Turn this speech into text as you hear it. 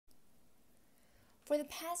For the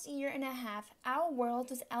past year and a half, our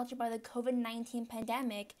world was altered by the COVID-19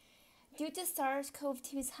 pandemic. Due to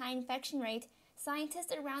SARS-CoV-2's high infection rate,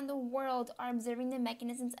 scientists around the world are observing the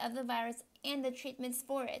mechanisms of the virus and the treatments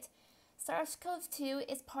for it. SARS-CoV-2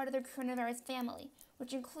 is part of the coronavirus family,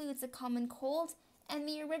 which includes the common cold and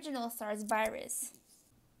the original SARS virus.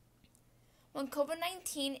 When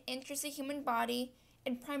COVID-19 enters the human body,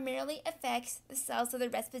 it primarily affects the cells of the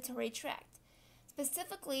respiratory tract.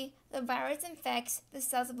 Specifically, the virus infects the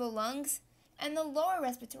cells of the lungs and the lower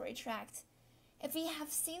respiratory tract. If you have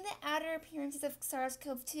seen the outer appearances of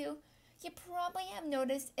SARS-CoV-2, you probably have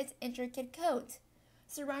noticed its intricate coat.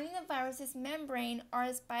 Surrounding the virus's membrane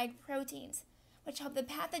are spike proteins, which help the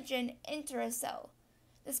pathogen enter a cell.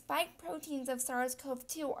 The spike proteins of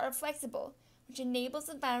SARS-CoV-2 are flexible, which enables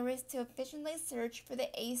the virus to efficiently search for the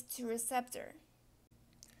ACE2 receptor.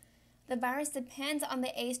 The virus depends on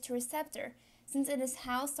the ACE2 receptor, since it is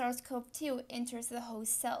how SARS-CoV-2 enters the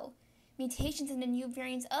host cell. Mutations in the new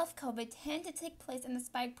variants of COVID tend to take place in the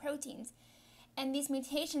spike proteins, and these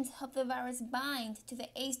mutations help the virus bind to the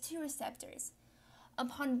ACE2 receptors.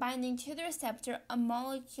 Upon binding to the receptor, a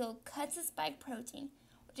molecule cuts the spike protein,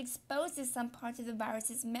 which exposes some parts of the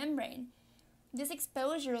virus's membrane. This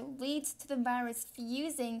exposure leads to the virus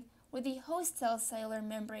fusing with the host cell's cellular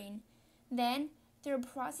membrane. Then, through a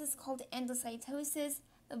process called endocytosis,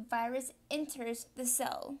 the virus enters the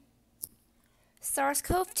cell.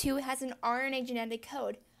 SARS-CoV-2 has an RNA genetic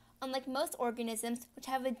code, unlike most organisms which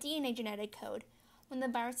have a DNA genetic code. When the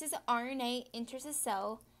virus's RNA enters a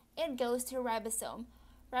cell, it goes to a ribosome.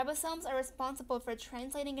 Ribosomes are responsible for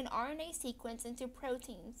translating an RNA sequence into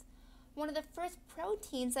proteins. One of the first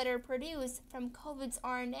proteins that are produced from COVID's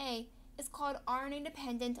RNA is called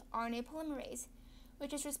RNA-dependent RNA polymerase,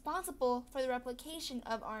 which is responsible for the replication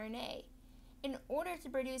of RNA. In order to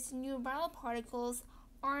produce new viral particles,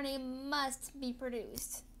 RNA must be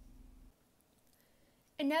produced.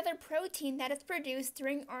 Another protein that is produced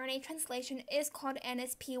during RNA translation is called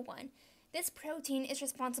NSP1. This protein is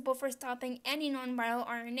responsible for stopping any non-viral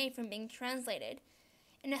RNA from being translated.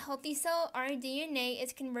 In a healthy cell, our DNA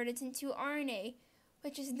is converted into RNA,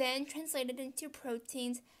 which is then translated into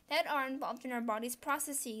proteins that are involved in our body's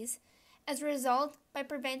processes. As a result, by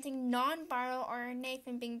preventing non-viral RNA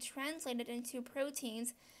from being translated into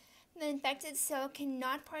proteins, the infected cell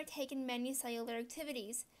cannot partake in many cellular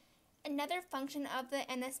activities. Another function of the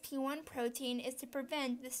NSP1 protein is to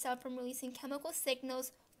prevent the cell from releasing chemical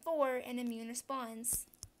signals for an immune response.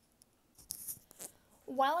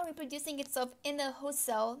 While reproducing itself in the host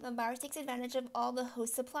cell, the virus takes advantage of all the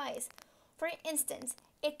host supplies. For instance,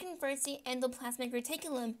 it converts the endoplasmic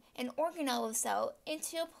reticulum, an organelle of cell,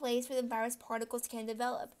 into a place where the virus particles can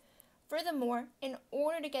develop. Furthermore, in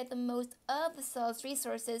order to get the most of the cell's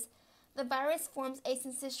resources, the virus forms a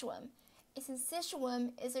syncytium. A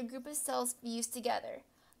syncytium is a group of cells fused together.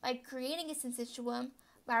 By creating a syncytium,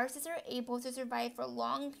 viruses are able to survive for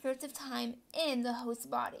long periods of time in the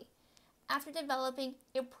host body. After developing,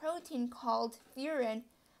 a protein called furin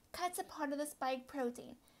cuts a part of the spike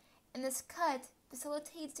protein, and this cut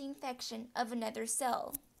facilitates the infection of another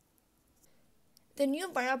cell. The new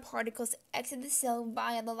viral particles exit the cell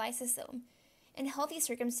via the lysosome. In healthy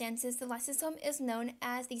circumstances, the lysosome is known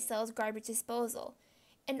as the cell's garbage disposal.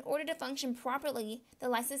 In order to function properly, the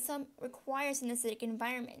lysosome requires an acidic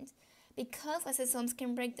environment. Because lysosomes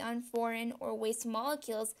can break down foreign or waste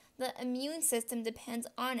molecules, the immune system depends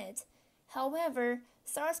on it. However,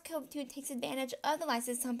 SARS-CoV-2 takes advantage of the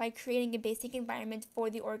lysosome by creating a basic environment for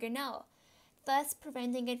the organelle, thus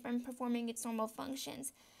preventing it from performing its normal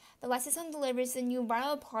functions. The lysosome delivers the new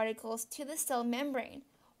viral particles to the cell membrane,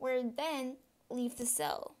 where it then leaves the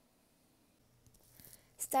cell.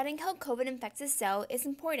 Studying how COVID infects a cell is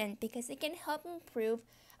important because it can help improve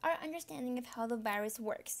our understanding of how the virus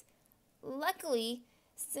works. Luckily,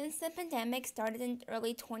 since the pandemic started in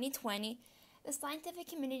early 2020, the scientific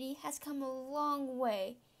community has come a long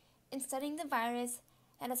way in studying the virus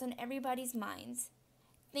that is on everybody's minds.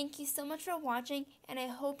 Thank you so much for watching, and I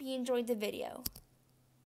hope you enjoyed the video.